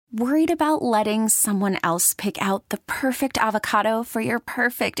Worried about letting someone else pick out the perfect avocado for your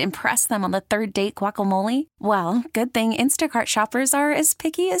perfect impress them on the third date guacamole? Well, good thing Instacart shoppers are as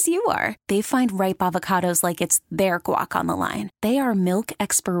picky as you are. They find ripe avocados like it's their guac on the line. They are milk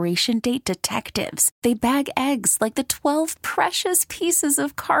expiration date detectives. They bag eggs like the 12 precious pieces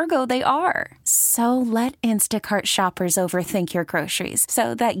of cargo they are. So let Instacart shoppers overthink your groceries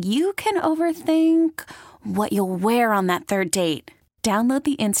so that you can overthink what you'll wear on that third date. Download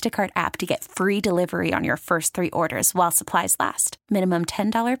the Instacart app to get free delivery on your first 3 orders while supplies last. Minimum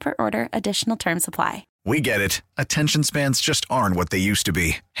 $10 per order. Additional terms apply. We get it. Attention spans just aren't what they used to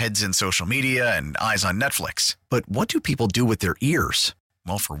be. Heads in social media and eyes on Netflix. But what do people do with their ears?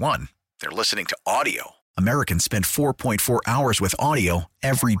 Well, for one, they're listening to audio. Americans spend 4.4 hours with audio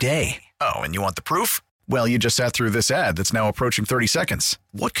every day. Oh, and you want the proof? Well, you just sat through this ad that's now approaching 30 seconds.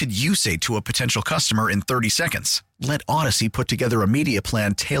 What could you say to a potential customer in 30 seconds? Let Odyssey put together a media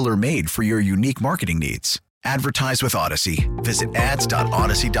plan tailor-made for your unique marketing needs. Advertise with Odyssey. Visit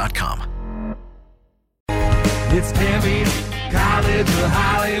ads.odyssey.com. It's Tammy, College of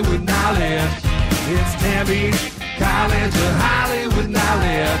Hollywood Knowledge. It's Tammy, College of Hollywood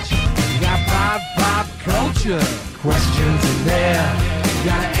Knowledge. You got pop culture questions in there. You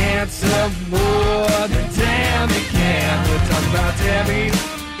gotta answer more than Tammy can. We're talking about Tammy,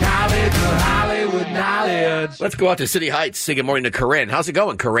 College of Hollywood Knowledge. Let's go out to City Heights. Say good morning to Corinne. How's it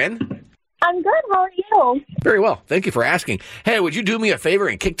going, Corinne? I'm good. How are you? Very well. Thank you for asking. Hey, would you do me a favor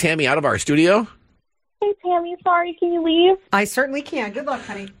and kick Tammy out of our studio? Hey, Tammy. Sorry. Can you leave? I certainly can. Good luck,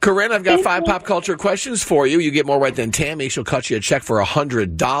 honey. Corinne, I've got 5 pop culture questions for you. You get more right than Tammy. She'll cut you a check for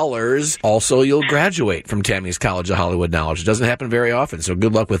 $100. Also, you'll graduate from Tammy's College of Hollywood Knowledge. It doesn't happen very often, so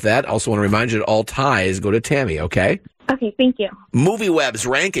good luck with that. Also want to remind you that all ties go to Tammy, okay? Okay, thank you. MovieWeb's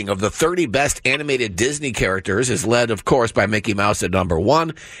ranking of the 30 best animated Disney characters is led, of course, by Mickey Mouse at number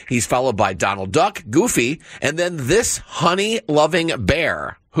 1. He's followed by Donald Duck, Goofy, and then this honey-loving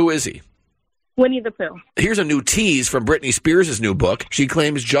bear. Who is he? Winnie the Pooh. Here's a new tease from Britney Spears' new book. She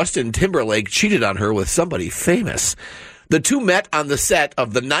claims Justin Timberlake cheated on her with somebody famous. The two met on the set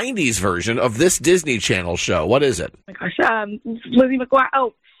of the 90s version of this Disney Channel show. What is it? Oh my gosh, Lizzie McGuire.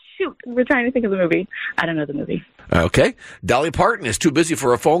 Oh, shoot. We're trying to think of the movie. I don't know the movie. Okay. Dolly Parton is too busy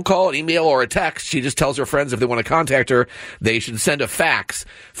for a phone call, an email, or a text. She just tells her friends if they want to contact her, they should send a fax.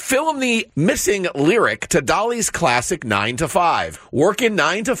 Fill in the missing lyric to Dolly's classic 9 to 5. Working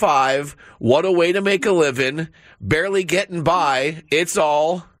 9 to 5. What a way to make a living. Barely getting by. It's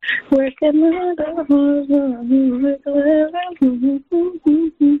all. Oh,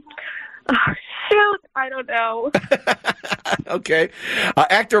 shoot. I don't know. Okay.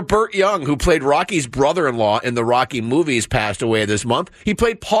 Actor Burt Young, who played Rocky's brother-in-law in the Rocky movies, passed away this month. He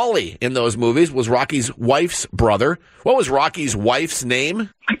played Paulie in those movies, was Rocky's wife's brother. What was Rocky's wife's name? Oh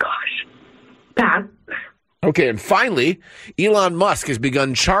my gosh. Bad. Okay, and finally, Elon Musk has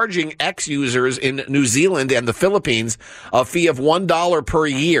begun charging X users in New Zealand and the Philippines a fee of $1 per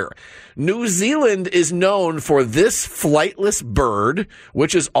year. New Zealand is known for this flightless bird,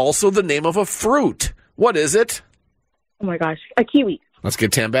 which is also the name of a fruit. What is it? Oh my gosh. A kiwi. Let's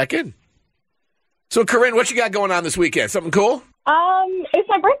get Tam back in. So, Corinne, what you got going on this weekend? Something cool? It's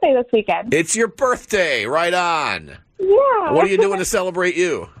my birthday this weekend. It's your birthday. Right on. Yeah. What are you doing to celebrate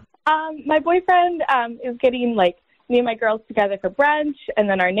you? My boyfriend is getting, me and my girls together for brunch, and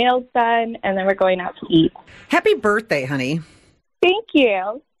then our nails done, and then we're going out to eat. Happy birthday, honey. Thank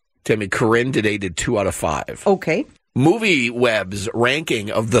you. Tammy, Corinne today did 2 out of 5. Okay. MovieWeb's ranking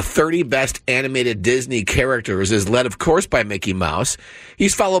of the 30 best animated Disney characters is led, of course, by Mickey Mouse.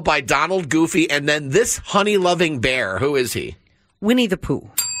 He's followed by Donald, Goofy, and then this honey-loving bear. Who is he? Winnie the Pooh.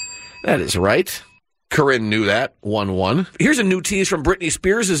 That is right. Corinne knew that. 1-1. Here's a new tease from Britney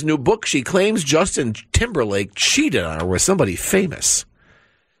Spears' new book. She claims Justin Timberlake cheated on her with somebody famous.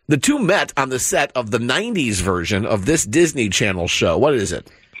 The two met on the set of the 90s version of this Disney Channel show. What is it?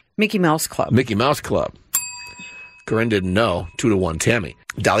 Mickey Mouse Club. Mickey Mouse Club. Corinne didn't know. 2-1 Tammy.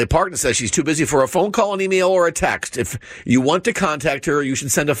 Dolly Parton says she's too busy for a phone call, an email, or a text. If you want to contact her, you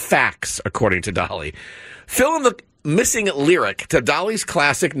should send a fax, according to Dolly. Fill in the missing lyric to Dolly's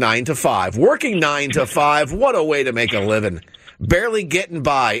classic 9 to 5. Working 9 to 5. What a way to make a living. Barely getting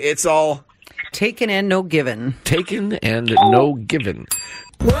by. It's all taken and no given. Taken and no given.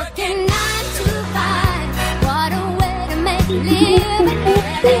 Working 9 to 5. What a way to make a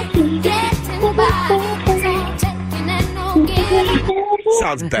living. Getting by. It's all taken and no given.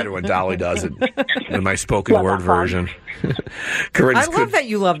 Sounds better when Dolly does it than my spoken word version. Corinne, I love that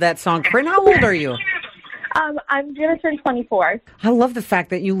you love that song. Corinne, how old are you? I'm going to turn 24. I love the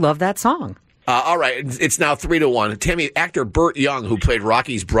fact that you love that song. All right, it's now 3-1. Tammy, actor Burt Young, who played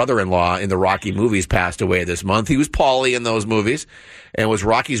Rocky's brother-in-law in the Rocky movies, passed away this month. He was Paulie in those movies and was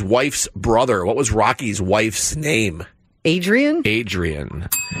Rocky's wife's brother. What was Rocky's wife's name? Adrian? Adrian.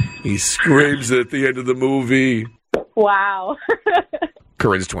 He screams at the end of the movie. Wow.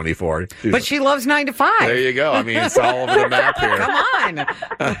 Corinne's 24. But she loves 9 to 5. There you go. I mean, it's all over the map here. Come on.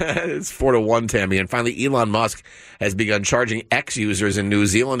 It's 4-1, Tammy. And finally, Elon Musk has begun charging X users in New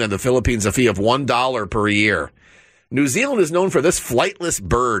Zealand and the Philippines a fee of $1 per year. New Zealand is known for this flightless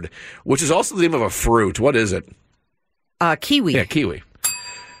bird, which is also the name of a fruit. What is it? Kiwi. Yeah, kiwi.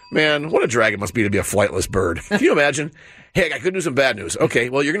 Man, what a drag it must be to be a flightless bird. Can you imagine? Hey, I got good news and bad news. Okay,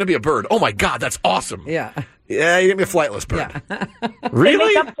 well, you're going to be a bird. Oh, my God, that's awesome. Yeah. Yeah, you're going to be a flightless bird. Yeah. They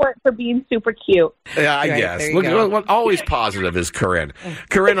Really? make up for it for being super cute. Yeah, I Right, guess. there you Look, go. what always positive is Corinne.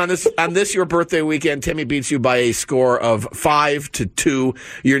 Corinne, on this your birthday weekend, Tammy beats you by a score of 5-2.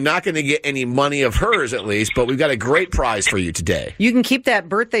 You're not going to get any money of hers, at least, but we've got a great prize for you today. You can keep that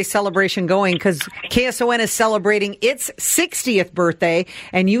birthday celebration going because KSON is celebrating its 60th birthday,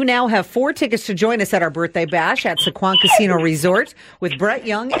 and you now have 4 tickets to join us at our birthday bash at Sequan Casino Resort with Brett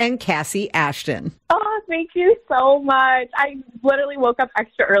Young and Cassie Ashton. Oh, thank you so much. I literally woke up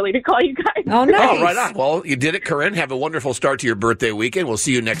extra early to call you guys. Oh, nice. Oh, right on. Well, you did it, Corinne. Have a wonderful start to your birthday weekend. We'll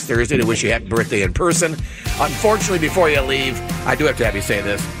see you next Thursday to wish you a happy birthday in person. Unfortunately, before you leave, I do have to have you say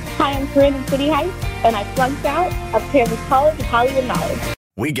this. Hi, I'm Corinne in City Heights, and I flunked out of Kansas College of Hollywood Knowledge.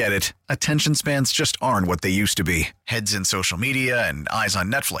 We get it. Attention spans just aren't what they used to be. Heads in social media and eyes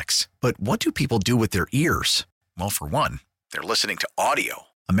on Netflix. But what do people do with their ears? Well, for one, they're listening to audio.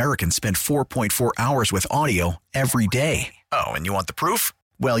 Americans spend 4.4 hours with audio every day. Oh, and you want the proof?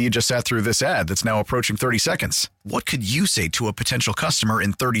 Well, you just sat through this ad that's now approaching 30 seconds. What could you say to a potential customer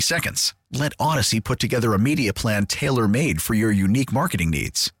in 30 seconds? Let Odyssey put together a media plan tailor-made for your unique marketing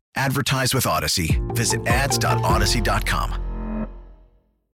needs. Advertise with Odyssey. Visit ads.odyssey.com.